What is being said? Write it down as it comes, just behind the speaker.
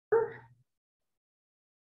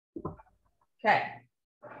Okay.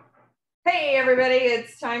 Hey everybody,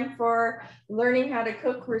 it's time for learning how to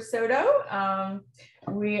cook risotto.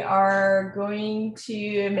 We are going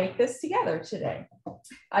to make this together today.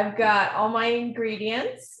 I've got all my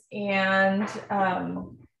ingredients and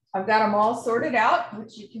I've got them all sorted out,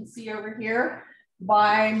 which you can see over here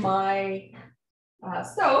by my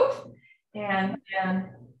stove, and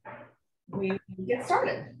then we get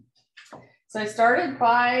started. So I started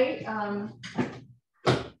by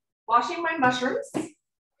washing my mushrooms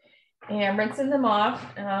and rinsing them off.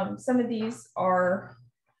 Some of these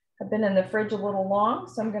have been in the fridge a little long,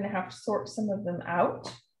 so I'm going to have to sort some of them out.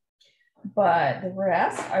 But the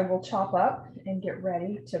rest I will chop up and get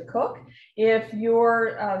ready to cook. If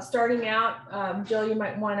you're starting out, Jill, you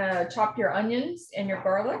might want to chop your onions and your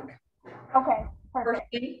garlic. Okay,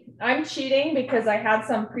 perfect. I'm cheating because I had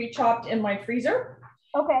some pre-chopped in my freezer.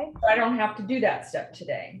 Okay. So I don't have to do that step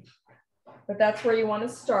today. But that's where you want to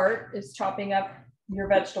start, is chopping up your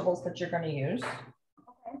vegetables that you're going to use.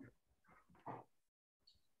 Okay.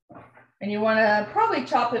 And you want to probably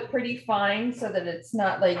chop it pretty fine so that it's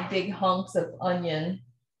not like big hunks of onion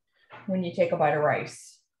when you take a bite of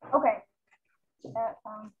rice. Okay. That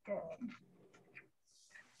sounds good.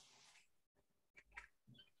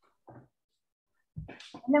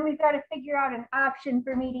 And then we've got to figure out an option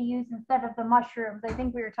for me to use instead of the mushrooms. I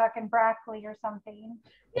think we were talking broccoli or something.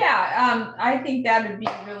 Yeah, I think that would be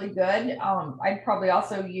really good. I'd probably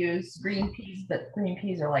also use green peas, but green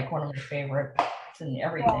peas are like one of my favorites and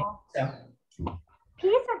everything. Yeah. So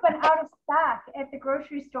peas have been out of stock at the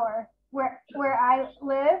grocery store where I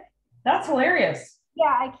live. That's hilarious.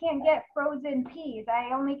 Yeah, I can't get frozen peas.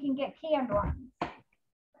 I only can get canned ones.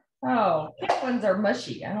 Oh, canned ones are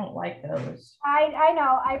mushy. I don't like those. I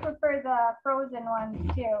know. I prefer the frozen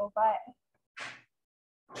ones too, but.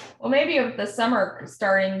 Well, maybe if the summer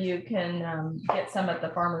starting, you can get some at the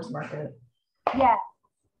farmer's market. Yeah.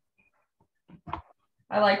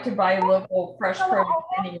 I like to buy local fresh produce.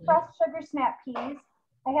 I have fresh sugar snap peas.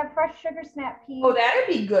 I have fresh sugar snap peas. Oh, that'd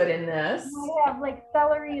be good in this. And I have like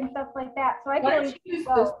celery and stuff like that. So I can always use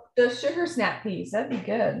the sugar snap peas. That'd be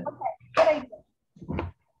good. Okay, good idea.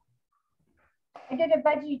 I did a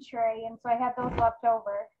veggie tray, and so I had those left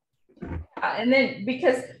over. And then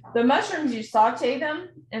because the mushrooms, you saute them,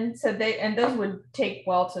 and so those would take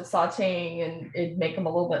well to sauteing, and it'd make them a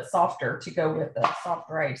little bit softer to go with the soft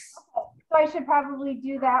rice. Okay. So I should probably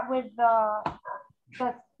do that with the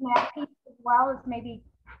snap peas as well, as maybe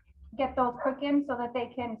get those cooking so that they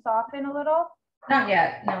can soften a little. Not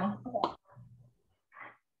yet, no. Okay.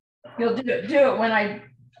 You'll do it when I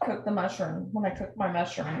cook the mushroom. When I cook my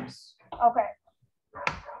mushrooms. Okay.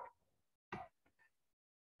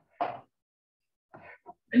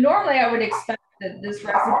 Normally, I would expect that this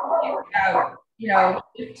recipe is about,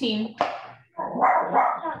 15.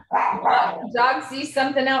 Dog sees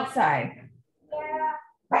something outside. Yeah.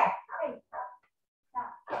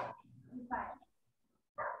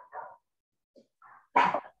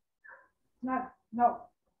 Hey. No.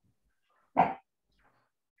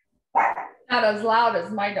 Not as loud as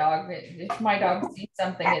my dog. If my dog sees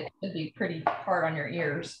something, it would be pretty hard on your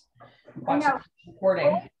ears. Watching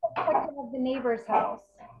recording. Of the neighbor's house.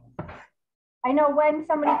 I know when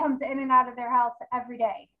somebody comes in and out of their house every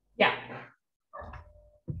day. Yeah.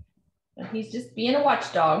 And he's just being a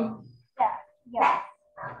watchdog. Yeah.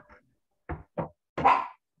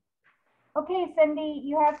 Okay, Cindy,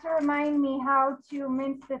 you have to remind me how to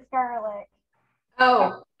mince this garlic.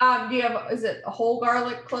 Oh, do you have, is it a whole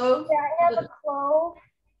garlic clove? Yeah, I have a clove.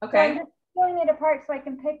 Okay. So I'm just pulling it apart so I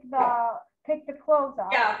can pick the cloves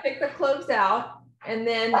out. Yeah, pick the cloves out. And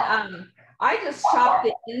then I just chop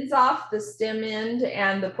the ends off, the stem end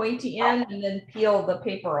and the pointy end, and then peel the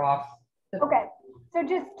paper off. Okay, so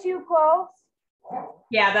just 2 cloves?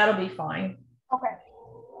 Yeah, that'll be fine. Okay.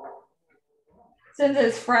 Since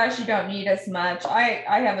it's fresh, you don't need as much.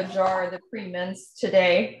 I have a jar of the pre-minced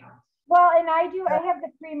today. Well, and I have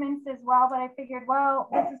the pre-minced as well, but I figured, well,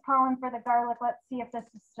 this is calling for the garlic. Let's see if this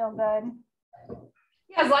is still good.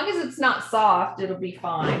 Yeah, as long as it's not soft, it'll be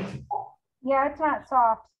fine. Yeah, it's not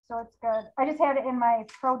soft, so it's good. I just had it in my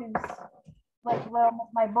produce, like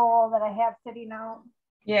my bowl that I have sitting out.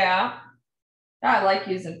 Yeah, I like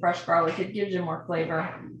using fresh garlic. It gives you more flavor.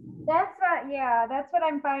 That's what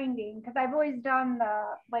I'm finding, because I've always done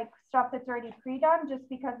the stuff that's already pre-done just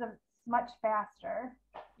because it's much faster.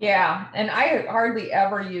 Yeah, and I hardly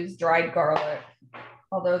ever use dried garlic,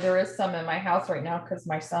 although there is some in my house right now because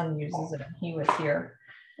my son uses it and he was here.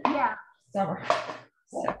 Yeah. Summer.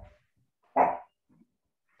 So.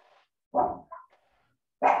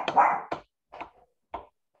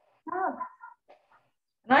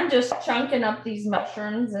 And I'm just chunking up these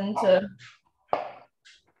mushrooms into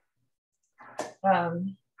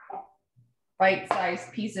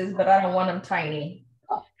bite-sized pieces, but I don't want them tiny.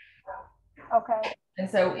 Okay. And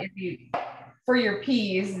so if you, for your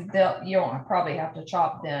peas, you don't probably have to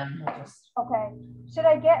chop them. Okay. Should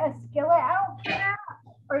I get a skillet out for that?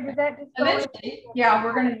 Or does that just go eventually? Yeah,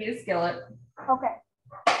 we're gonna need a skillet. Okay.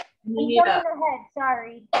 You need head,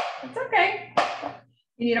 sorry. It's okay.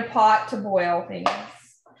 You need a pot to boil things.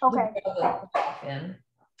 Okay. To boil the broth in.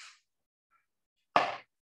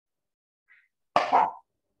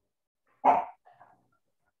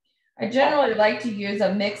 I generally like to use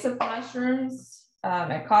a mix of mushrooms.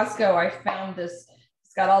 At Costco, I found this.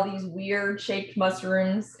 It's got all these weird shaped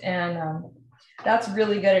mushrooms, and that's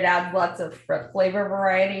really good. It adds lots of flavor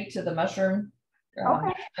variety to the mushroom.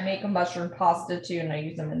 Okay. I make a mushroom pasta too, and I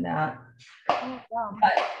use them in that. Oh, wow.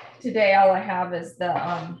 But today, all I have is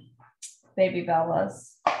the baby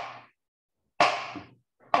bellas.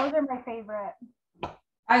 Those are my favorite.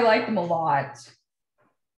 I like them a lot,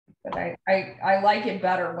 but I like it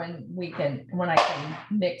better when I can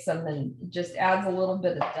mix them, and it just adds a little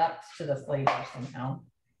bit of depth to the flavor somehow.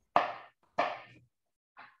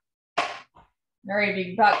 All right,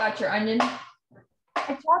 you got your onion?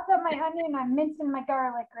 I chopped up my onion. I'm mincing my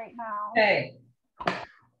garlic right now. Okay.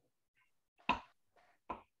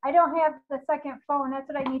 I don't have the second phone. That's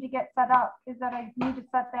what I need to get set up, is that I need to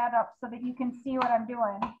set that up so that you can see what I'm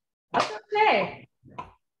doing. That's okay.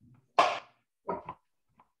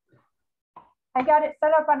 I got it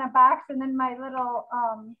set up on a box, and then my little,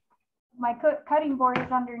 my cutting board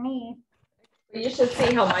is underneath. You should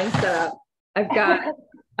see how mine's set up. I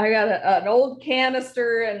got an old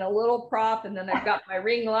canister and a little prop, and then I've got my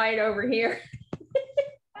ring light over here.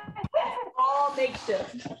 All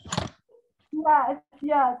makeshift.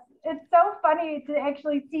 Yes. It's so funny to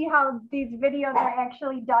actually see how these videos are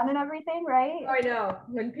actually done and everything, right? I know,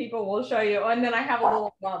 when people will show you. And then I have a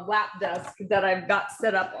little lap desk that I've got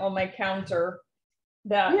set up on my counter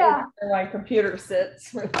that is where my computer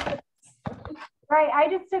sits. Right. I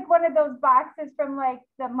just took one of those boxes from like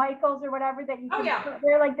the Michaels or whatever that you can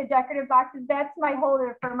they're like the decorative boxes. That's my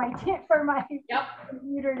holder for my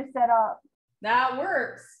computer to set up. That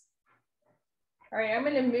works. All right, I'm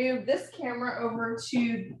going to move this camera over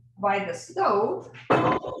to by the stove. They're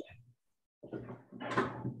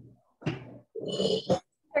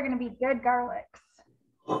going to be good garlics.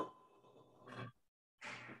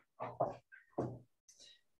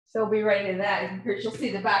 So we'll be right in that. Of course, you'll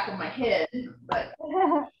see the back of my head, but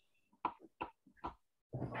I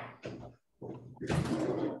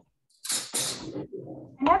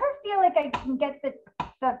never feel like I can get the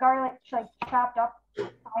garlic like chopped up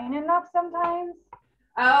fine enough sometimes.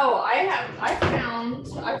 Oh,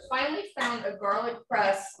 I finally found a garlic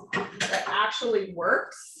press that actually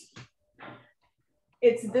works.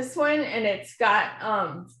 It's this one, and it's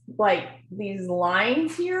got like these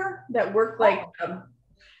lines here that work like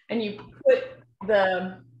and you put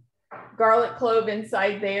the garlic clove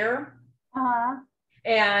inside there,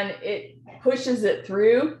 and it pushes it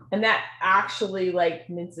through, and that actually like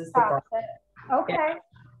minces the garlic. Okay.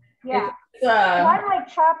 Yeah. So I'm like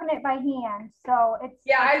chopping it by hand, so it's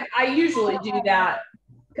I usually do that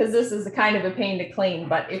because this is a kind of a pain to clean,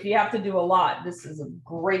 but if you have to do a lot, this is a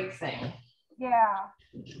great thing. Yeah.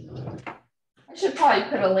 I should probably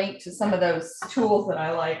put a link to some of those tools that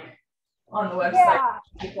I like on the website.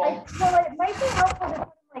 Yeah. So it might be helpful to put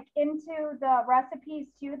like into the recipes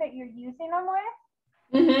too that you're using them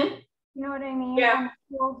with. Mm-hmm. You know what I mean? Yeah. On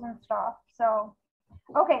the tools and stuff. So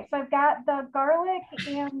okay, so I've got the garlic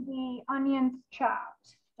and the onions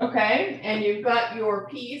chopped. Okay, and you've got your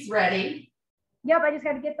peas ready. Yep, I just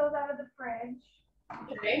got to get those out of the fridge.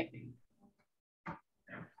 Okay.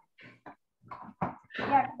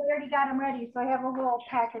 Yeah, because I already got them ready, so I have a whole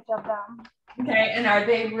package of them. Okay, and are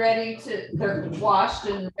they ready they're washed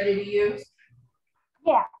and ready to use?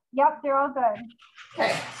 Yeah, yep, they're all good.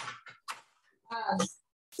 Okay.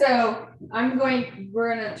 So we're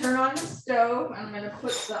going to turn on the stove. I'm going to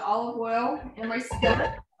put the olive oil in my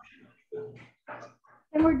skillet.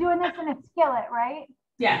 And we're doing this in a skillet, right?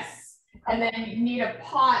 Yes. And then you need a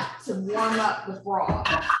pot to warm up the broth.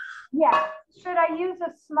 Yeah. Should I use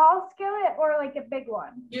a small skillet or like a big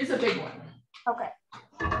one? Use a big one. Okay.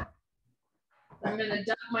 I'm going to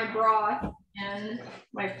dump my broth in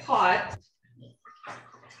my pot.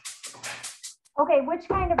 Okay, which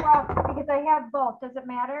kind of broth? Because I have both. Does it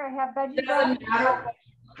matter? I have vegetable. It doesn't matter.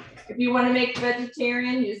 If you want to make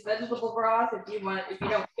vegetarian, use vegetable broth. If you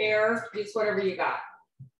don't care, use whatever you got.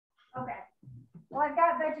 Okay. Well, I've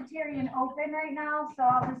got vegetarian open right now, so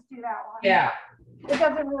I'll just do that one. Yeah. It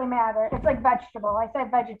doesn't really matter. It's like vegetable. I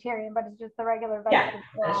said vegetarian, but it's just the regular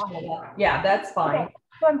vegetable. Yeah, that's fine. Okay.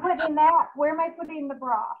 So I'm putting that. Where am I putting the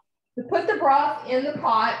broth? To put the broth in the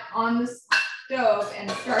pot on the stove and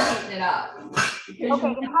start heating it up.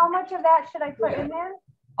 Okay, and how much of that should I put in there?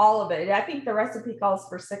 All of it. I think the recipe calls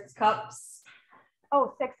for 6 cups.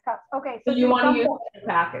 Oh, 6 cups. Okay, so you want to use the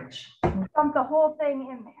package. Dump the whole thing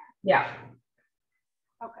in there. Yeah.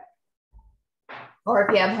 Okay. Or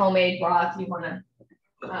if you have homemade broth, you want to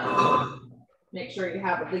make sure you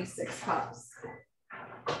have at least 6 cups.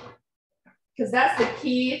 Because that's the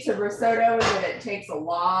key to risotto, is that it takes a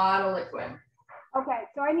lot of liquid. Okay,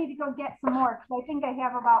 so I need to go get some more because I think I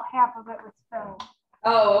have about half of it was filled.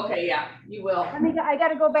 Oh, okay, yeah, you will. I got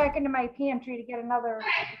to go back into my pantry to get another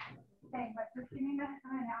thing, but just give me a minute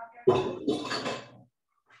now.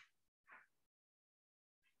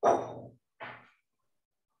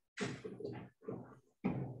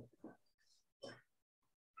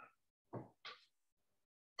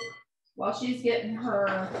 While she's getting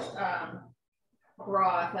her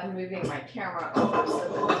broth, I'm moving my camera over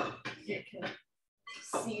so that you can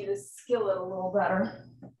see the skillet a little better.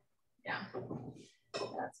 Yeah,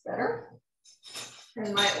 that's better.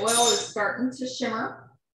 And my oil is starting to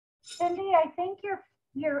shimmer. Cindy, I think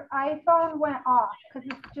your iPhone went off because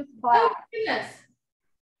it's just black. Oh, goodness.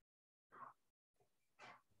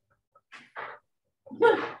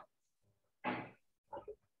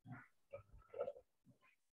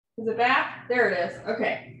 Is it back? There it is.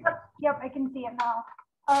 Okay. Yep, I can see it now.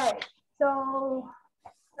 All right. So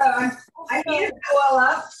I heated the oil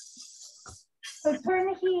up. So turn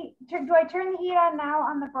the heat. Do I turn the heat on now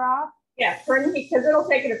on the broth? Yeah, turn the heat because it'll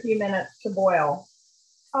take it a few minutes to boil.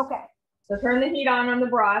 Okay. So turn the heat on the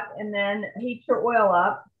broth and then heat your oil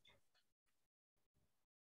up.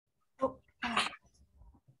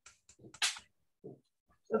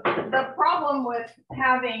 The problem with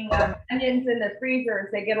having onions in the freezer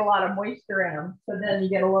is they get a lot of moisture in them. So then you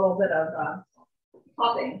get a little bit of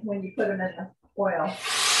popping when you put them in the oil.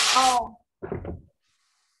 Oh.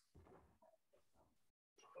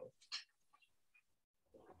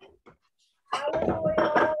 Olive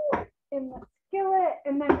oil in the skillet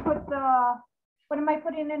and then put what am I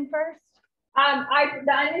putting in first?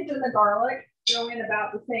 The onions and the garlic go in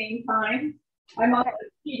about the same time. I'm also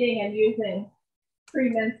heating and using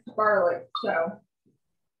pre-minced garlic, so.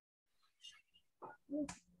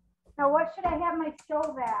 Now what should I have my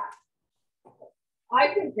stove at? I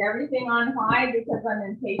cook everything on high because I'm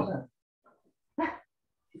impatient.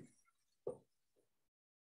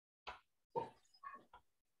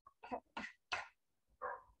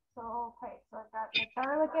 So I've got the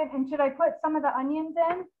garlic in, and should I put some of the onions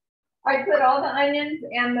in? I put all the onions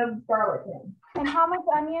and the garlic in. And how much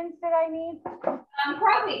onions did I need?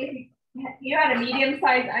 Probably if you had a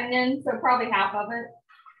medium-sized onion, so probably half of it.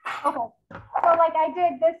 Okay. So like I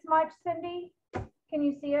did this much, Cindy. Can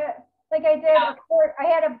you see it? Like I did a quart. I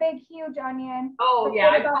had a big, huge onion. Oh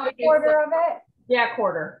yeah, about a quarter of it. Yeah,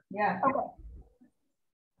 quarter. Yeah. Okay.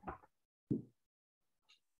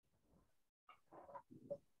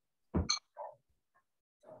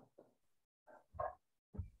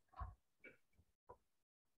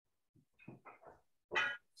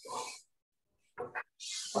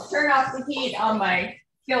 I'll turn off the heat on my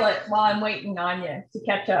skillet while I'm waiting on you to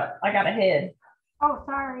catch up. I got ahead. Oh,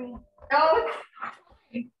 sorry. No.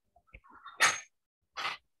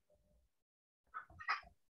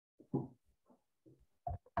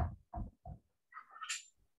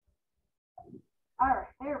 All right,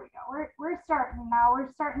 there we go. We're starting now.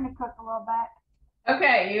 We're starting to cook a little bit.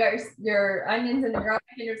 Okay, you got your onions and your garlic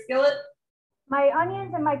in your skillet? My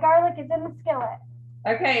onions and my garlic is in the skillet.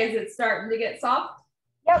 Okay, is it starting to get soft?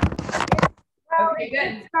 Yep. Well, okay, good.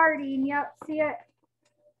 It's starting. Yep, see it?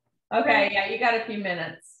 Okay, yeah, you got a few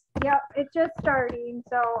minutes. Yep, it's just starting.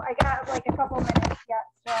 So I got like a couple minutes yet.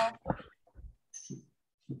 So.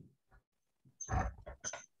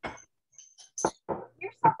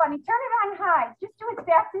 You're so funny. Turn it on high. Just do as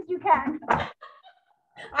fast as you can.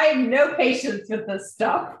 I have no patience with this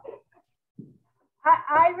stuff.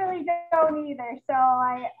 I really don't either. So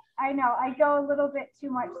I know I go a little bit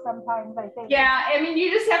too much sometimes, I think. Yeah, I mean,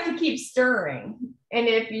 you just have to keep stirring. And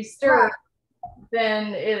if you stir,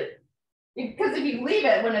 then because if you leave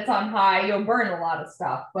it when it's on high, you'll burn a lot of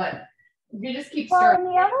stuff. But if you just keep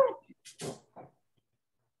stirring.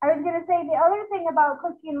 I was going to say the other thing about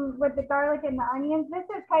cooking with the garlic and the onions, this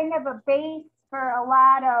is kind of a base for a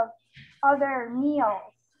lot of other meals.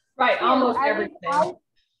 Right, almost everything.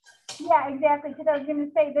 Yeah, exactly. Because I was going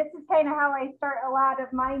to say this is kind of how I start a lot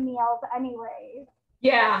of my meals anyways.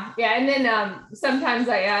 Yeah, yeah, and then sometimes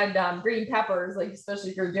I add green peppers, like especially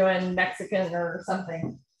if you're doing Mexican or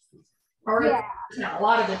something, or yeah, a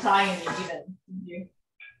lot of Italian even you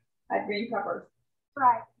add green peppers.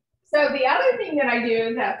 Right. So the other thing that I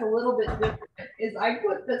do that's a little bit different is I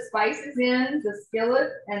put the spices in the skillet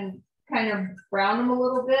and kind of brown them a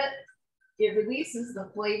little bit. It releases the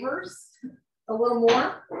flavors a little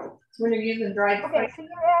more when you're using dried spices. So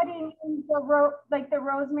you're adding the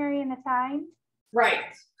rosemary and the thyme?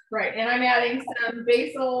 Right, right. And I'm adding some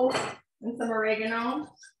basil and some oregano.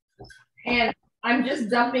 And I'm just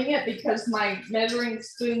dumping it because my measuring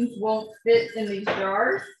spoons won't fit in these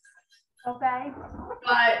jars. Okay.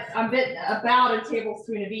 But I'm getting about a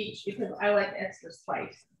tablespoon of each because I like extra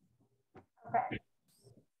spice. Okay.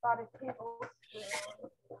 About a tablespoon.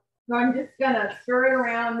 So I'm just gonna stir it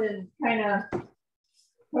around and kind of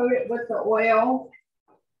coat it with the oil.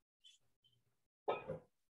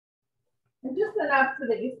 And just enough so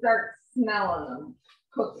that you start smelling them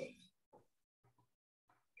cooking.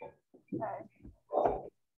 Okay.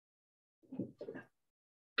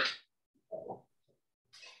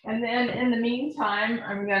 And then in the meantime,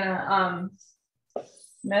 I'm gonna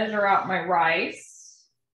measure out my rice.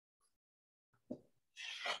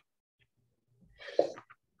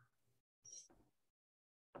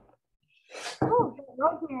 Oh, the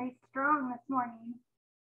rosemary's strong this morning.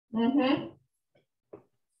 Mm-hmm.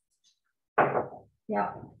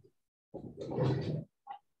 Yeah.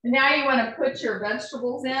 Now you want to put your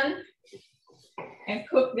vegetables in and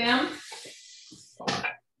cook them.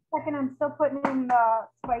 Second, I'm still putting in the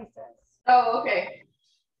spices. Oh, okay.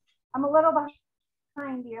 I'm a little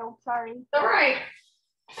behind you, sorry. All right.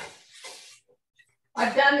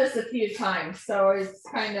 I've done this a few times, so it's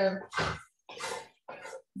kind of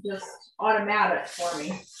just automatic for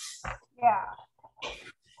me. Yeah.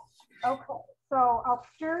 Okay, so I'll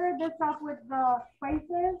stir this up with the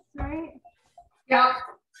spices, right? Yep.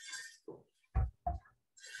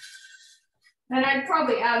 And I'd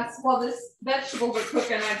probably add, while this vegetables are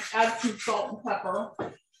cooking, I'd add some salt and pepper.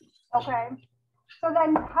 Okay. So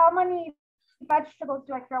then how many vegetables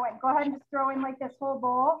do I throw in? Go ahead and just throw in like this whole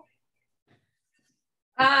bowl.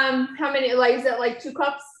 How many, like, is it like 2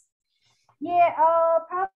 cups? Yeah,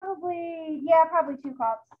 probably 2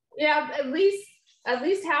 cups. Yeah, at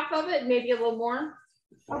least half of it, maybe a little more.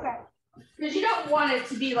 Okay. Because you don't want it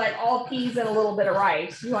to be like all peas and a little bit of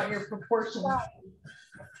rice. You want your proportions.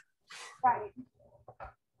 Right.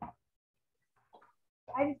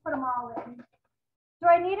 I just put them all in. Do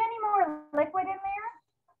I need any more liquid in there?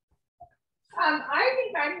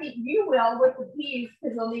 I think you will with the peas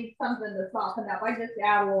because they'll need something to soften up. I just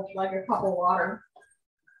add like a cup of water.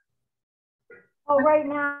 Oh, right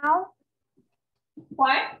now?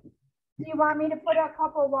 What? Do you want me to put a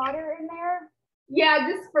cup of water in there? Yeah,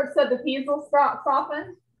 just so the peas will start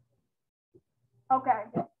soften. Okay.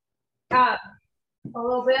 A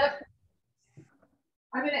little bit.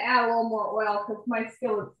 I'm gonna add a little more oil because my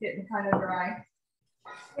skillet's getting kind of dry.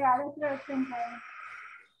 Yeah, that's what I was thinking.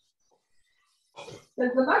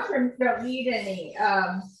 Because the mushrooms don't need any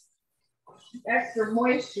extra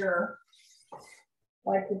moisture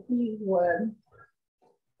like the peas would.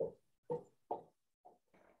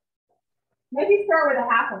 Maybe start with a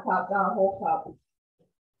half a cup, not a whole cup.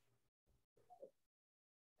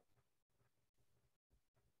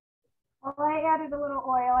 Well, I added a little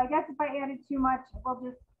oil. I guess if I added too much, we'll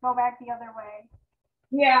just go back the other way.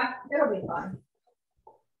 Yeah, it'll be fun.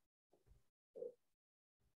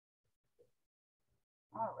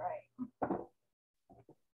 All right.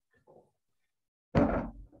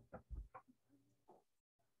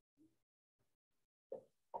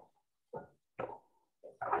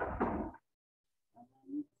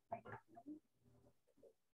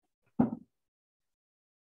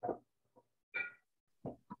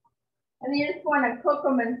 And you just want to cook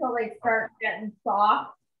them until they start getting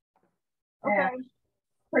soft. Okay. And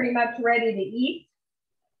pretty much ready to eat.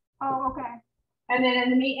 Oh, okay. And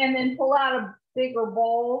then and then pull out a bigger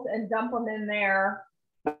bowl and dump them in there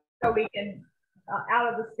so we can out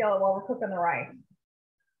of the skillet while we're cooking the rice.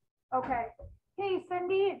 Okay. Hey,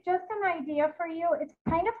 Cindy, just an idea for you. It's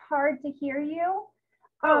kind of hard to hear you.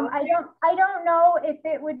 I don't know if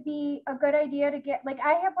it would be a good idea to get, like,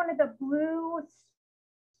 I have one of the blue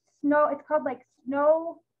snow, it's called like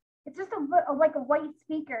snow. It's just like a white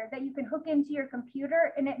speaker that you can hook into your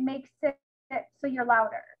computer and it makes it so you're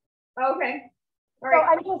louder. Okay. All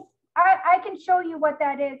right. So I can show you what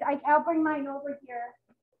that is. I'll bring mine over here.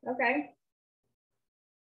 Okay.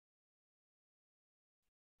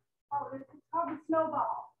 Oh, it's called a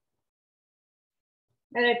snowball.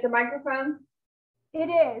 And it's a microphone? It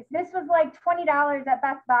is. This was like $20 at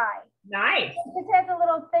Best Buy. Nice. This has a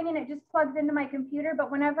little thing and it just plugs into my computer. But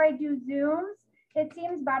whenever I do Zooms, it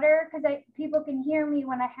seems better because people can hear me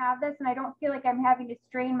when I have this and I don't feel like I'm having to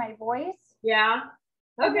strain my voice. Yeah.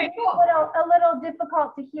 Okay, It's cool. a little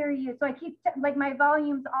difficult to hear you. So I keep like my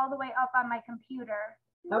volume's all the way up on my computer.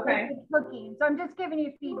 Okay. It's cooking. So I'm just giving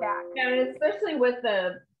you feedback. And especially with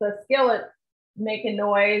the skillet making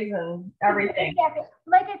noise and everything. Exactly.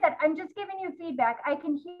 Like I said, I'm just giving you feedback. I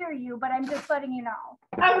can hear you, but I'm just letting you know.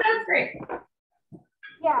 Oh, that's great.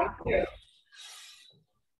 Yeah. Thank you.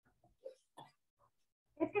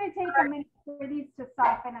 It's going to take a minute for these to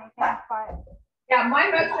soften, I think, but. Yeah, my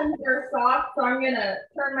mushrooms are soft, so I'm going to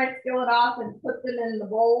turn my skillet off and put them in the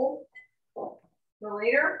bowl for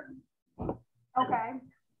later. Okay.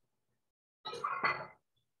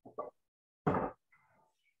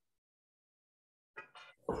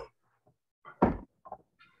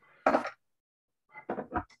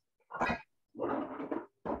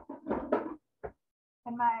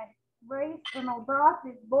 And my rice and my broth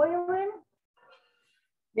is boiling.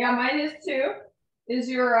 Yeah, mine is too. Is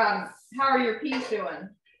your how are your peas doing?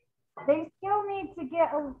 They still need to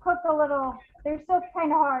cook a little. They're still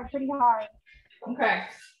kind of hard, pretty hard. Okay.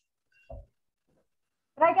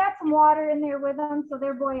 But I got some water in there with them, so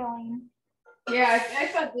they're boiling. Yeah, I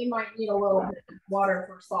thought they might need a little bit of water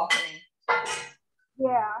for softening.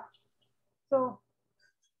 Yeah. So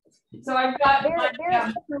I've got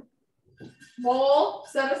they're bowl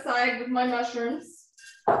set aside with my mushrooms.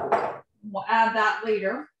 We'll add that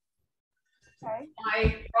later. okay.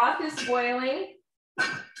 My broth is boiling.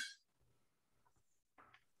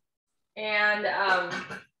 And I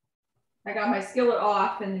got my skillet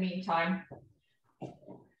off in the meantime.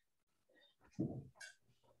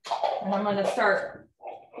 And I'm gonna start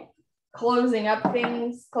closing up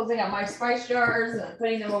my spice jars and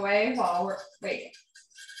putting them away while we're waiting.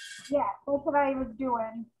 Yeah, that's what I was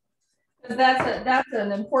doing. That's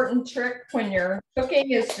an important trick when you're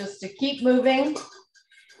cooking, is just to keep moving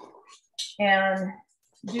and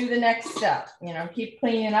do the next step. You know, keep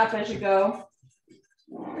cleaning up as you go.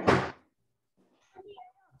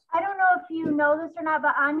 I don't know if you know this or not,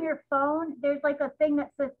 but on your phone, there's like a thing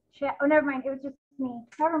that says chat. Oh, never mind. It was just me.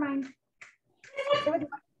 Never mind. It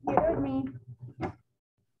was me.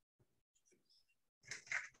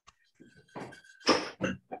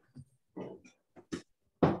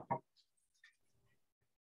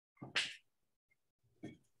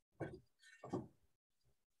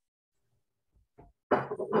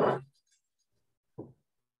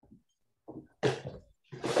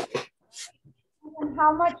 And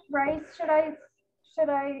how much rice should I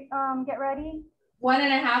get ready?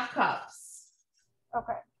 1.5 cups.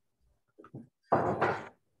 Okay.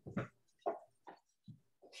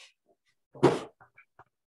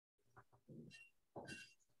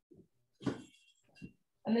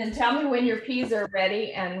 And then tell me when your peas are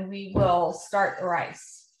ready and we will start the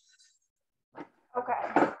rice.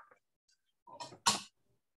 Okay.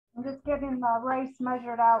 I'm just getting the rice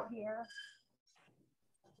measured out here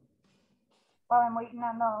while I'm waiting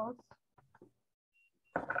on those.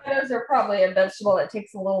 Those are probably a vegetable that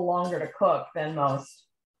takes a little longer to cook than most.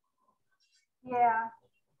 Yeah.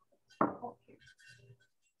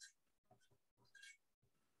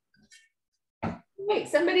 Wait,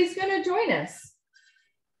 somebody's going to join us.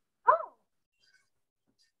 Oh.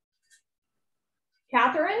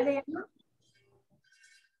 Catherine?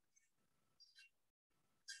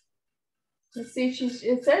 Let's see if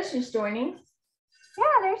it says she's joining.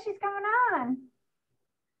 Yeah, there she's coming on.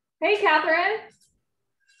 Hey, Catherine.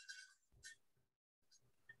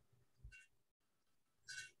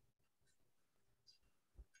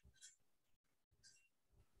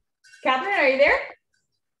 Catherine, are you there?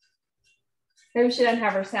 Maybe she doesn't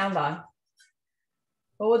have her sound on.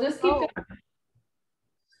 But we'll just keep going.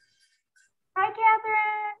 Hi,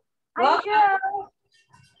 Catherine. Welcome. I'm Joe.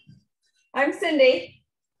 I'm Cindy.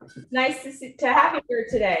 Nice to have you here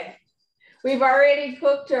today. We've already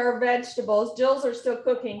cooked our vegetables. Jill's are still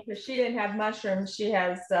cooking because she didn't have mushrooms. She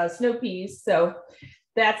has snow peas. So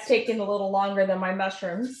that's taking a little longer than my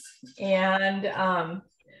mushrooms. And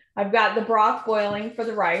I've got the broth boiling for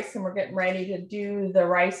the rice, and we're getting ready to do the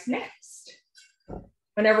rice next,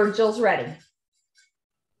 whenever Jill's ready.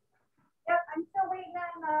 Yep, I'm still waiting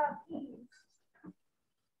on the peas.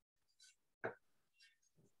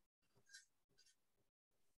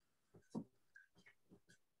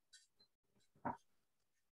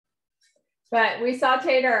 But we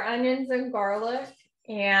sauteed our onions and garlic,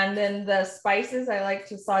 and then the spices I like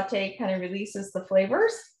to saute kind of releases the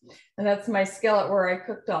flavors. And that's my skillet where I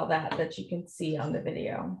cooked all that you can see on the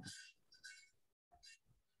video.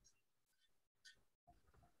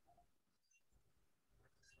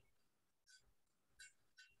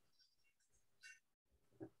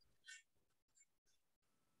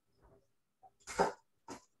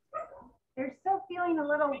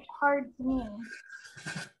 little hard to me.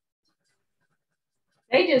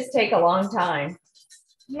 They just take a long time.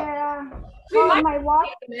 Yeah. We might my water.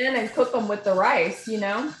 take them in and cook them with the rice, you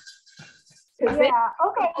know? Yeah,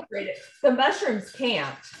 okay. The mushrooms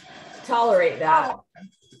can't tolerate that.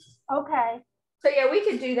 Oh, okay. So yeah, we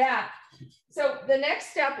could do that. So the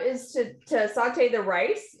next step is to saute the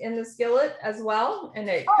rice in the skillet as well. And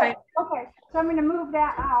it okay. So I'm gonna move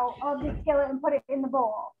that out of the skillet and put it in the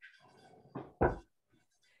bowl.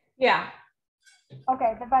 Yeah.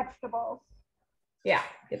 Okay, the vegetables. Yeah,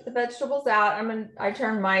 get the vegetables out. I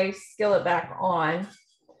turn my skillet back on.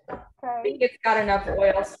 Okay. I think it's got enough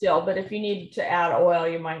oil still, but if you need to add oil,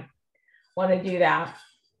 you might want to do that.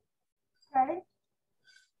 Okay.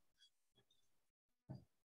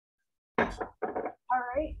 All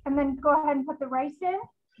right, and then go ahead and put the rice in.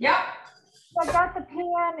 Yep. So I got the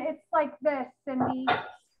pan, it's like this, Cindy.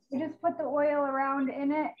 You just put the oil around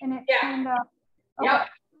in it and it kind of. Okay. Yep,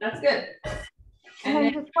 that's good. And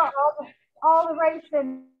then just put all the rice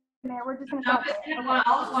in there. We're just gonna put it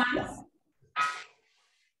all at once.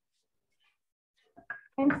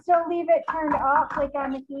 And still leave it turned up, like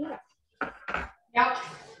on the heat. Yep.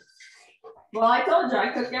 Well, I told you I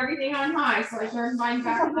cooked everything on high, so I turned mine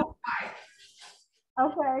back on high.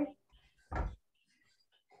 Okay.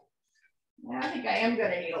 Yeah, I think I am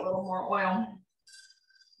going to need a little more oil.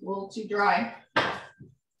 A little too dry.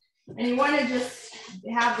 And you want to just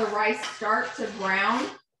have the rice start to brown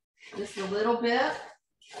just a little bit.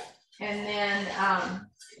 And then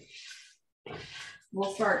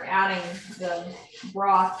we'll start adding the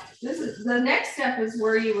broth. The next step is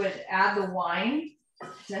where you would add the wine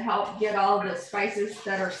to help get all the spices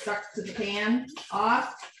that are stuck to the pan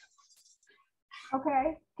off.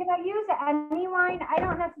 Okay. Can I use any wine? I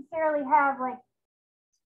don't necessarily have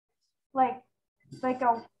like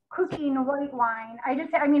a cooking white wine. I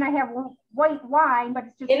have white wine, but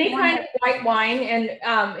it's just any kind of white wine. And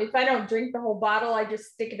if I don't drink the whole bottle, I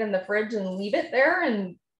just stick it in the fridge and leave it there.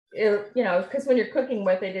 And it, you know, because when you're cooking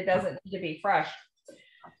with it, it doesn't need to be fresh.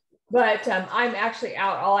 But I'm actually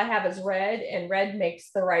out. All I have is red, and red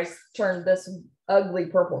makes the rice turn this ugly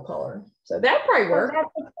purple color. So that probably works.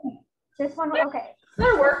 This one, okay.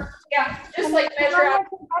 That'll work. Yeah, just like measure out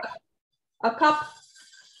a cup.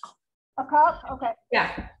 A cup, okay.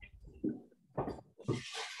 Yeah.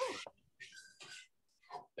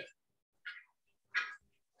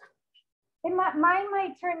 Mine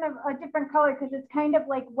might turn a different color because it's kind of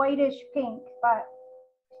like whitish pink, but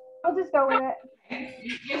I'll just go with it.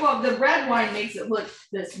 Yeah, well, the red wine makes it look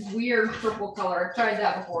this weird purple color. I've tried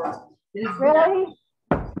that before. Really?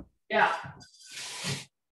 Yeah.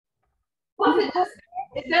 Well,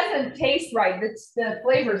 it doesn't taste right. The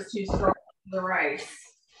flavor is too strong in the rice.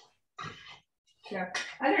 Yeah.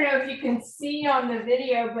 I don't know if you can see on the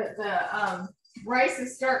video, but the rice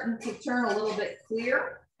is starting to turn a little bit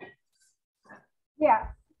clear. Yeah.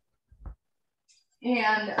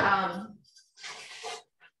 And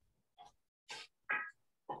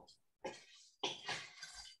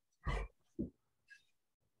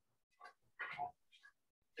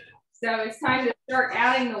so it's time to start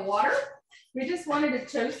adding the water. We just wanted to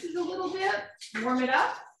toast it a little bit, warm it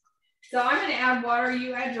up. So I'm going to add water.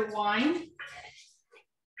 You add your wine.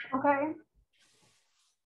 Okay.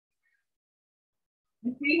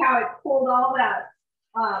 And see how it pulled all that,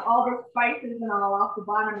 all the spices and all off the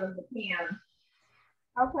bottom of the pan.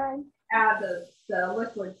 Okay. Add the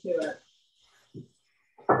liquid to it.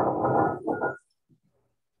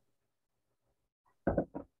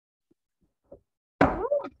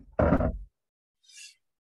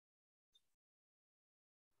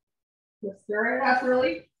 Just stir it up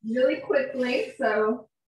really, really quickly so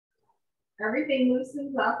everything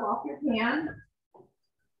loosens up off your pan.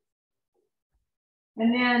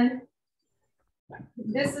 And then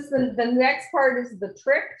this is the next part is the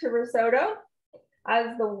trick to risotto.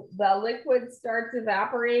 As the liquid starts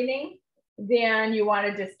evaporating, then you want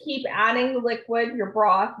to just keep adding the liquid, your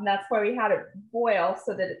broth, and that's why we had it boil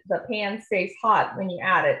so that the pan stays hot when you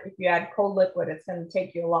add it. If you add cold liquid, it's going to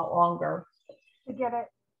take you a lot longer to get it.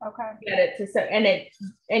 Okay. Get it to so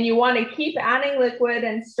and you want to keep adding liquid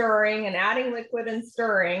and stirring and adding liquid and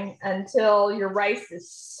stirring until your rice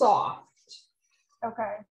is soft.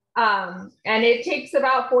 Okay. And it takes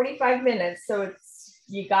about 45 minutes, so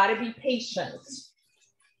you got to be patient.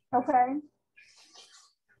 Okay.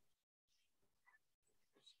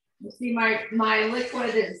 You see my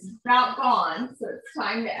liquid is about gone, so it's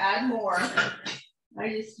time to add more. I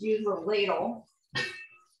just use a ladle.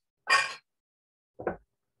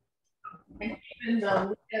 And even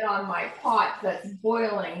the lid on my pot that's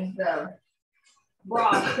boiling the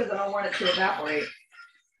broth because I don't want it to evaporate.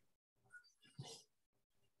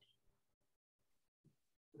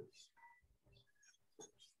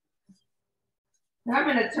 And I'm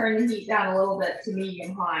going to turn the heat down a little bit to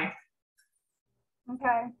medium high.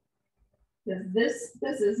 Okay. Because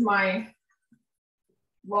this is my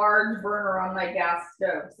large burner on my gas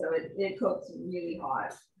stove, so it cooks really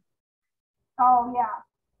hot. Oh yeah,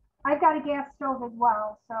 I've got a gas stove as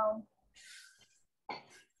well, so.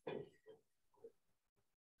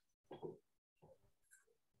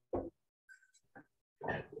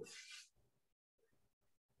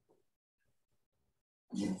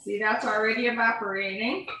 You can see that's already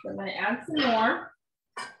evaporating. So I'm going to add some more.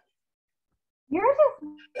 Yours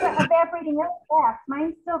is evaporating really fast.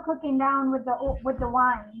 Mine's still cooking down with the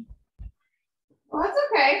wine. Well, that's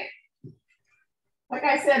okay. Like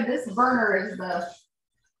I said, this burner is the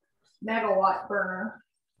megawatt burner.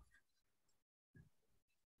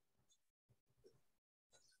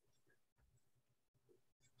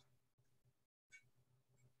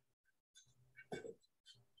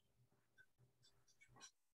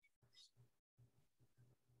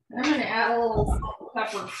 I'm going to add a little salt and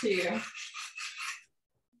pepper too.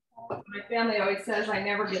 My family always says I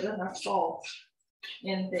never get enough salt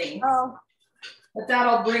in things. Oh. But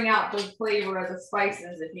that'll bring out the flavor of the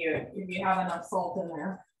spices if you have enough salt in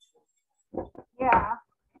there. Yeah.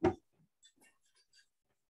 Must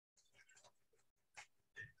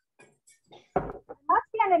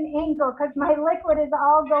be on an angle because my liquid is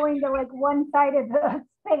all going to like one side of the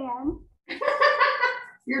pan.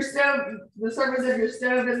 Your stove, the surface of your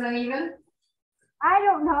stove is uneven? I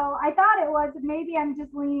don't know. I thought it was. Maybe I'm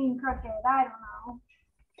just leaning crooked. I don't know.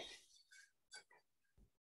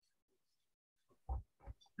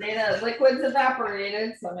 The liquid's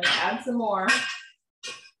evaporated, so I'm going to add some more.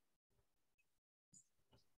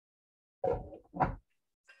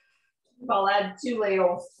 I'll add 2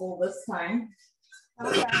 ladles full this time.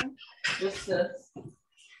 Okay. Just to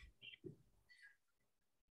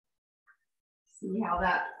see how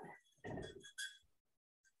that.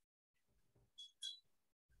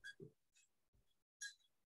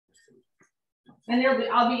 And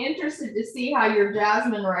I'll be interested to see how your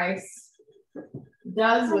jasmine rice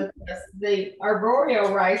does with this. The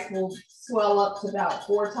arborio rice will swell up to about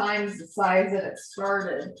 4 times the size that it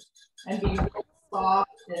started and be real soft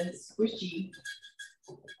and squishy.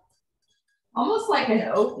 Almost like an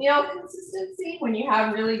oatmeal consistency. When you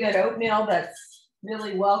have really good oatmeal that's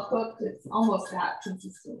really well cooked, it's almost that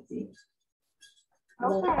consistency.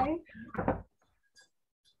 Okay.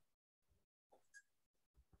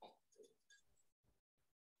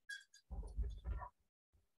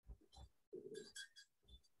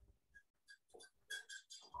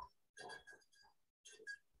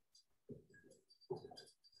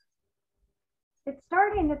 It's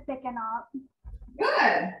starting to thicken up.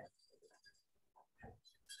 Good.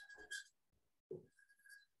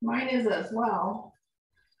 Mine is as well.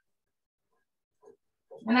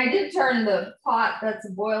 And I did turn the pot that's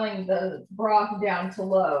boiling the broth down to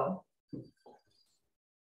low.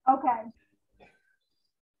 Okay.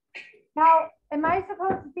 Now, am I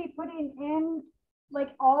supposed to be putting in like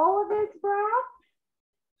all of this broth?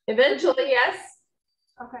 Eventually, yes.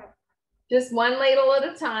 Okay. Just 1 ladle at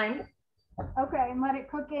a time. Okay, and let it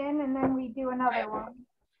cook in, and then we do another one.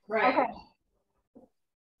 Right. Okay.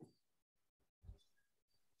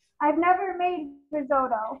 I've never made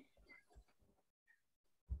risotto.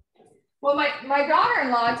 Well, my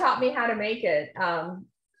daughter-in-law taught me how to make it.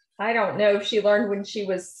 I don't know if she learned when she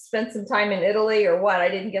spent some time in Italy or what. I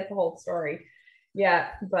didn't get the whole story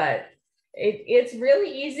yet, but it's really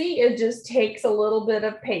easy. It just takes a little bit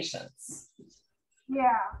of patience.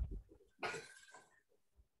 Yeah.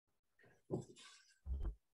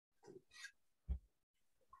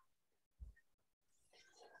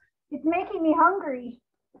 It's making me hungry.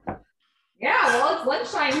 Yeah, well, it's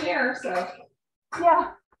lunchtime here, so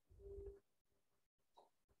yeah,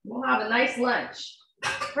 we'll have a nice lunch.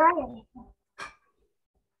 Right.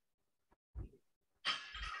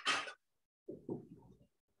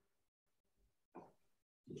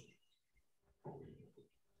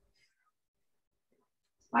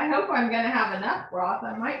 I hope I'm going to have enough broth.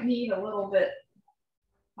 I might need a little bit.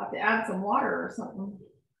 I'll have to add some water or something.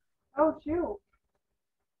 Oh, shoot.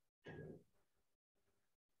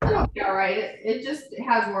 It'll be all right. It just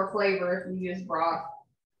has more flavor if you use broth.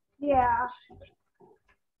 Yeah.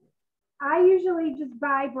 I usually just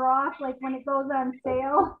buy broth like when it goes on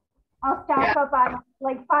sale. I'll stock up on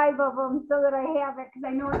like 5 of them so that I have it because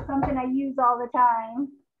I know it's something I use all the time.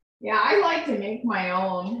 Yeah, I like to make my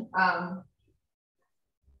own.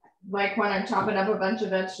 Like when I'm chopping up a bunch of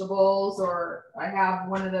vegetables, or I have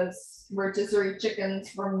one of those rotisserie chickens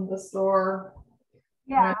from the store.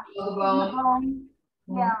 Yeah. The bone.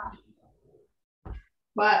 Yeah.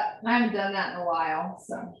 But I haven't done that in a while,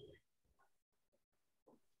 so.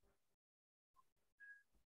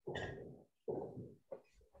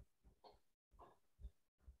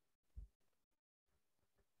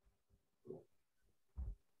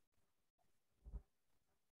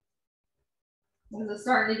 Is it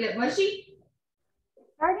starting to get mushy?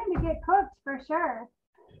 Starting to get cooked for sure.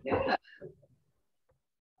 Yeah.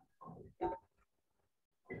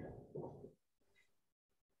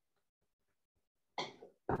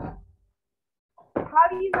 How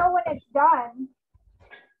do you know when it's done?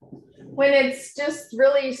 When it's just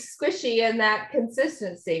really squishy in that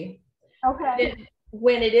consistency. Okay.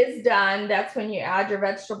 When it is done, that's when you add your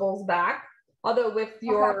vegetables back. Although with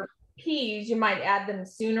your peas, you might add them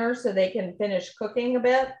sooner so they can finish cooking a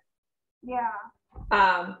bit. Yeah.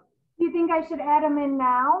 Do you think I should add them in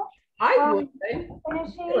now? I would.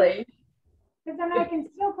 Finishing? Really? Because then I can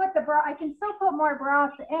still put the broth, I can still put more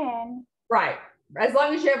broth in. Right. As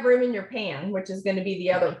long as you have room in your pan, which is going to be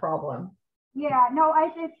the other problem. Yeah, no,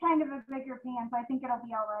 it's kind of a bigger pan, so I think it'll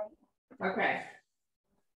be all right. Okay.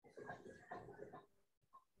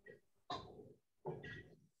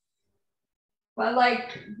 But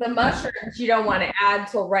like the mushrooms, you don't want to add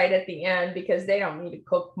till right at the end because they don't need to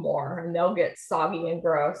cook more and they'll get soggy and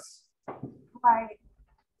gross. Right.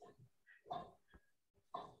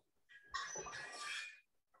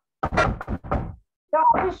 So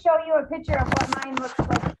I'll just show you a picture of what mine looks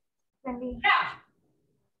like, Cindy.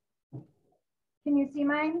 Yeah. Can you see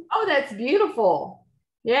mine? Oh, that's beautiful.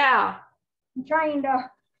 Yeah. I'm trying to.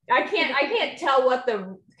 I can't tell what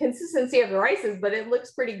the consistency of the rice is, but it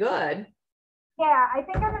looks pretty good. Yeah, I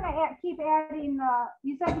think I'm gonna keep adding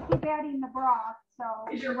you said to keep adding the broth, so.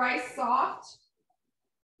 Is your rice soft?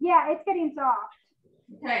 Yeah, it's getting soft.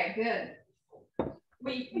 Okay, good.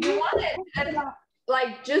 You want it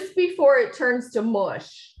like just before it turns to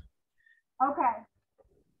mush. Okay.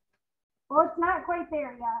 Well, it's not quite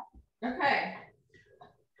there yet. Okay.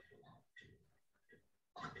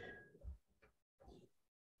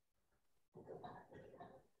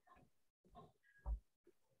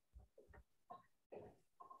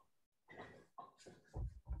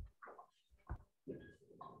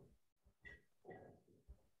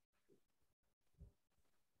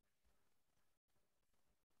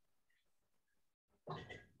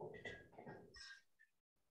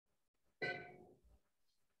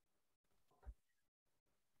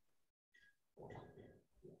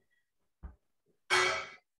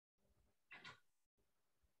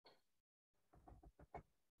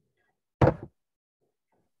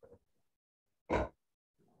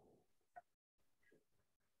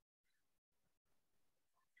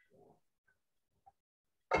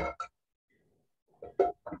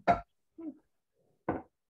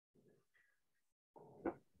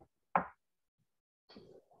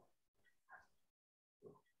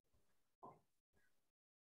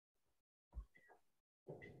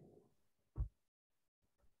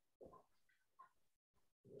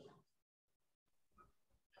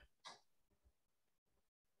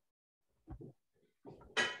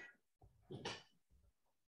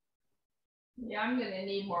 Yeah, I'm gonna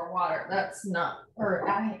need more water. That's not, or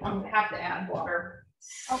I'm gonna have to add water.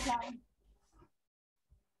 Okay.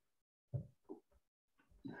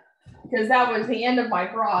 Because that was the end of my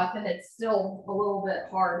broth and it's still a little bit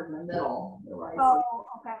hard in the middle. The rice. Oh,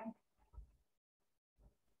 okay.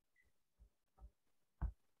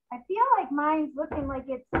 I feel like mine's looking like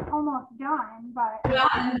it's almost done, but. Well,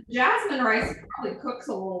 and jasmine rice probably cooks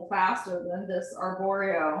a little faster than this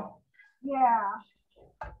arborio. Yeah.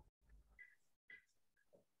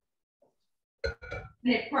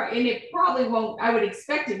 And it probably won't, I would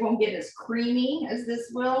expect it won't get as creamy as this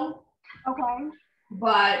will. Okay.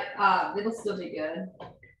 But it'll still be good.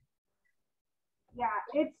 Yeah,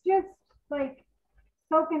 it's just like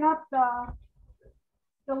soaking up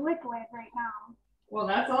the liquid right now. Well,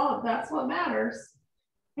 that's what matters.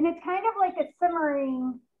 And it's kind of like a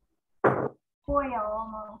simmering boil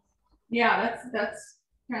almost. Yeah, that's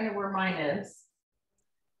kind of where mine is.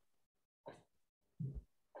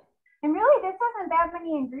 And really, this isn't that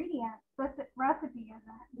many ingredients. This recipe isn't.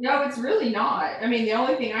 No, it's really not. I mean, the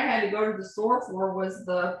only thing I had to go to the store for was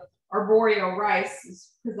the arborio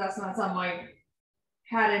rice, because that's not something I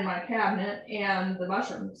had in my cabinet, and the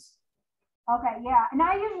mushrooms. Okay, yeah. And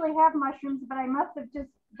I usually have mushrooms, but I must have just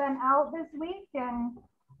been out this week and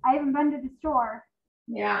I haven't been to the store.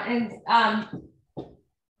 Yeah, and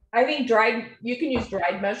I think you can use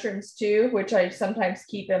dried mushrooms too, which I sometimes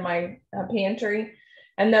keep in my pantry.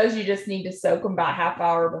 And those you just need to soak them about half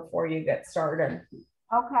hour before you get started.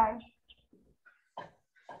 Okay.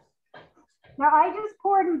 Now I just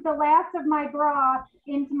poured the last of my broth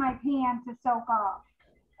into my pan to soak off.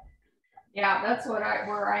 Yeah, that's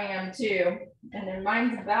where I am too. And then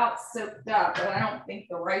mine's about soaked up, but I don't think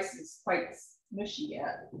the rice is quite mushy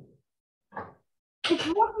yet. It's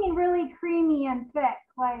looking really creamy and thick,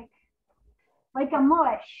 like a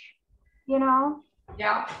mush, you know?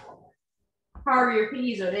 Yeah. How are your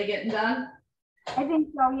peas? Are they getting done? I think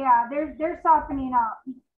so, yeah. They're softening up.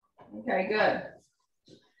 Okay, good.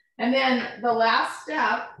 And then the last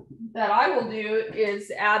step that I will do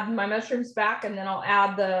is add my mushrooms back, and then I'll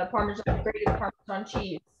add the Parmesan, grated Parmesan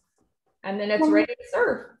cheese. And then it's ready to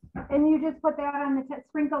serve. And you just put that on the,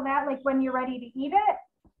 sprinkle that like when you're ready to eat it?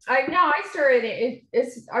 I stir it in.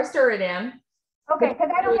 I stir it in. Okay, because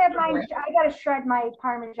I don't have mine. I gotta shred my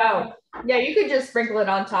Parmesan. Oh, yeah, you could just sprinkle it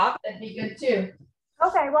on top. That'd be good too.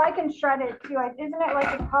 Okay, well I can shred it too. Isn't it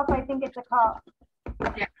like a cup? I think it's a cup.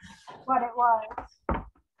 Yeah. What it was.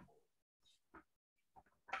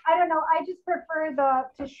 I don't know. I just prefer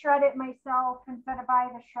to shred it myself instead of buy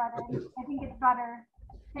the shredded. I think it's better.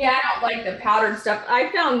 Yeah, I don't like the powdered stuff. I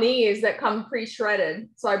found these that come pre-shredded.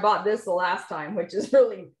 So I bought this the last time, which is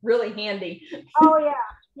really, really handy. Oh yeah,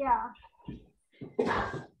 yeah.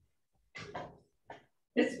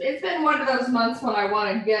 It's been one of those months when I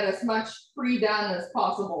want to get as much pre-done as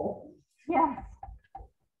possible. Yes.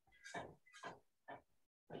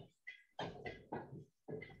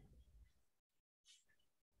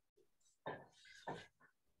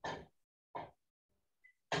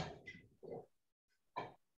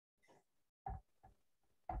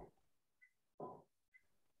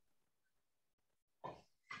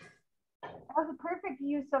 That was a perfect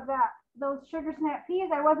use of those sugar snap peas.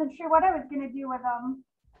 I wasn't sure what I was going to do with them.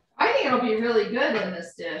 I think it'll be really good in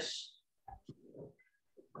this dish.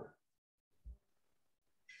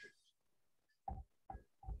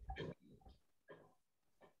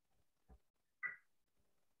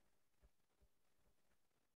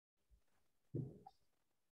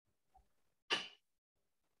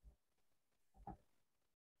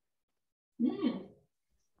 Mm.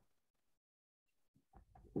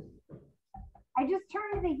 I just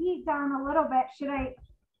turned the heat down a little bit. Should I,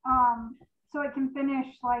 so it can finish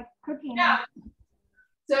like cooking? Yeah.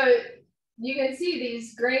 So you can see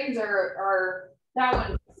these grains are that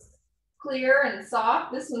one's clear and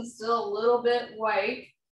soft. This one's still a little bit white,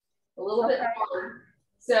 a little bit hard.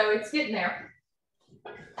 So it's getting there.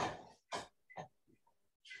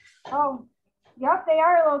 Oh, yep, they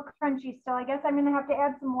are a little crunchy still. I guess I'm gonna have to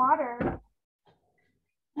add some water.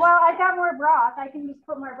 Well, I got more broth. I can just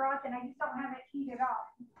put more broth in. I just don't have it heated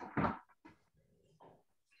up.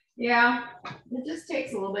 Yeah, it just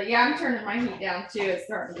takes a little bit. Yeah, I'm turning my heat down too. It's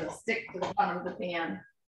starting to stick to the bottom of the pan.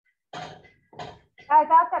 I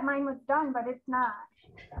thought that mine was done, but it's not.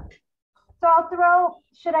 So I'll throw,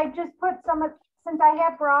 should I just put some, since I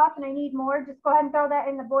have broth and I need more, just go ahead and throw that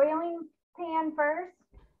in the boiling pan first?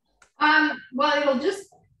 Well, it'll just,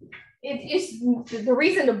 the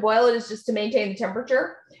reason to boil it is just to maintain the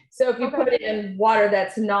temperature. So if you put it in water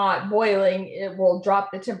that's not boiling, it will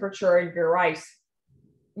drop the temperature of your rice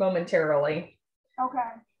momentarily. Okay.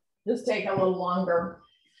 Just take a little longer.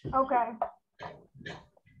 Okay.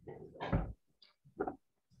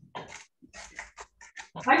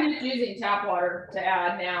 I'm just using tap water to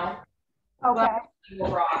add now. Okay.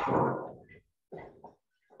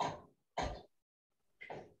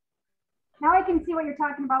 Now I can see what you're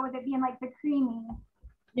talking about with it being like the creamy.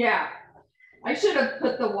 Yeah. I should have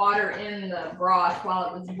put the water in the broth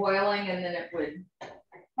while it was boiling, and then it would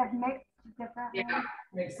have mixed differently. Yeah,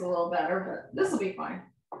 mix a little better, but this will be fine.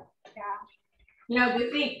 Yeah. You know,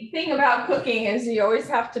 the thing about cooking is you always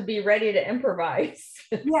have to be ready to improvise.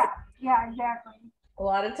 Yeah, exactly. A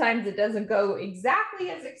lot of times it doesn't go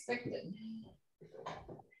exactly as expected.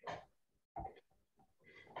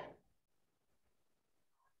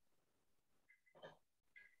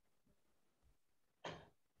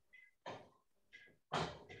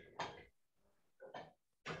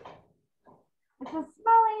 This is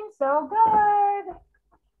smelling so good.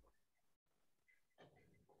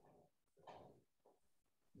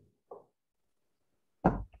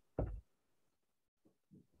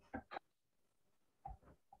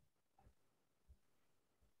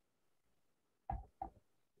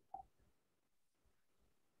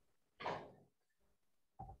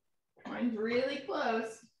 Mine's really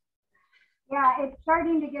close. Yeah, it's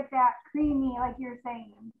starting to get that creamy, like you're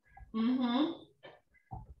saying. Mm-hmm.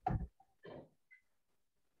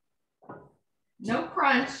 No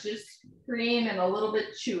crunch, just cream and a little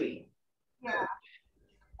bit chewy. Yeah.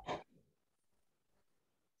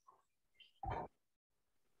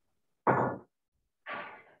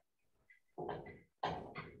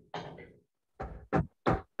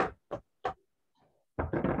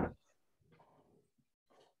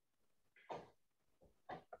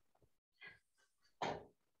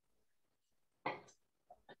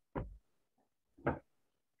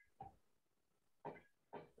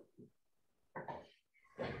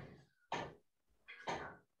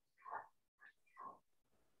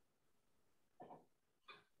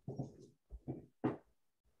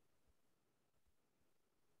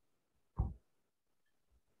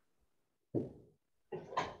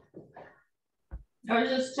 I was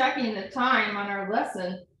just checking the time on our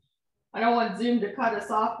lesson. I don't want Zoom to cut us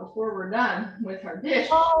off before we're done with our dish.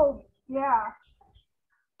 Oh, yeah.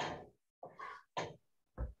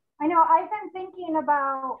 I know, I've been thinking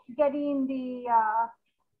about getting the,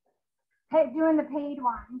 doing the paid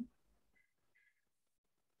one.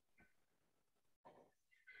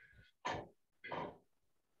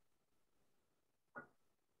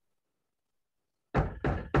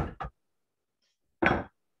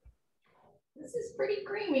 This is pretty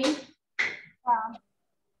creamy. Yeah.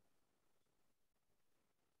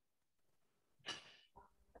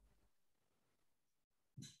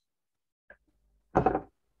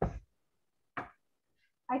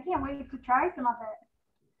 I can't wait to try some of it.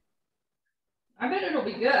 I bet it'll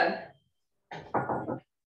be good.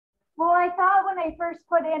 Well, I thought when I first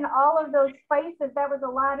put in all of those spices, that was a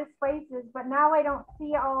lot of spices, but now I don't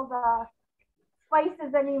see all the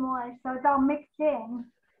spices anymore, so it's all mixed in.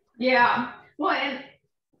 Yeah, well, and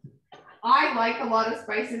I like a lot of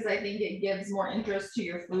spices. I think it gives more interest to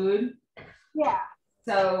your food. Yeah.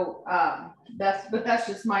 So that's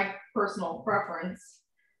just my personal preference.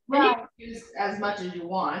 Right. And you can use as much as you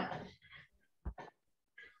want.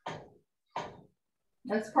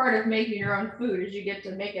 That's part of making your own food, is you get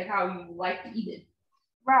to make it how you like to eat it.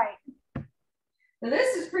 Right. So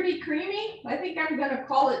this is pretty creamy. I think I'm gonna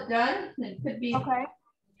call it done. It could be okay.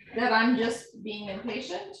 that I'm just being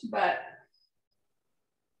impatient, but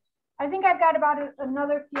I think I've got about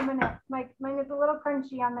another few minutes. Mine is a little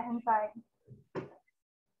crunchy on the inside.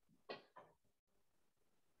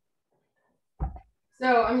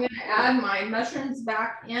 so I'm gonna add my mushrooms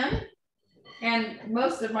back in, and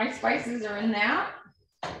most of my spices are in that,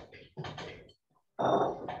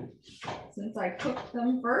 since I cooked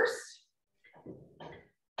them first.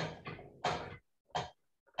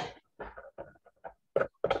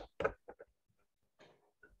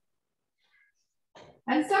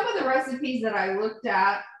 And some of the recipes that I looked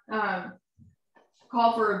at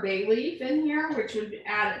call for a bay leaf in here, which would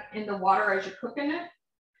add in the water as you're cooking it.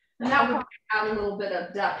 And that would add a little bit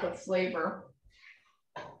of depth of flavor.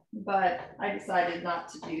 But I decided not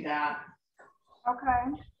to do that.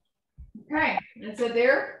 Okay. Okay, and so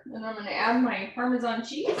there, and I'm gonna add my Parmesan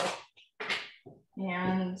cheese.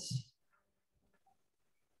 And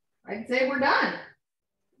I'd say we're done.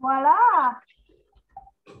 Voila.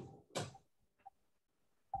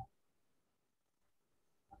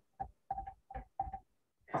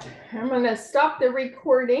 I'm gonna stop the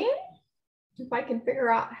recording if I can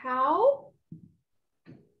figure out how.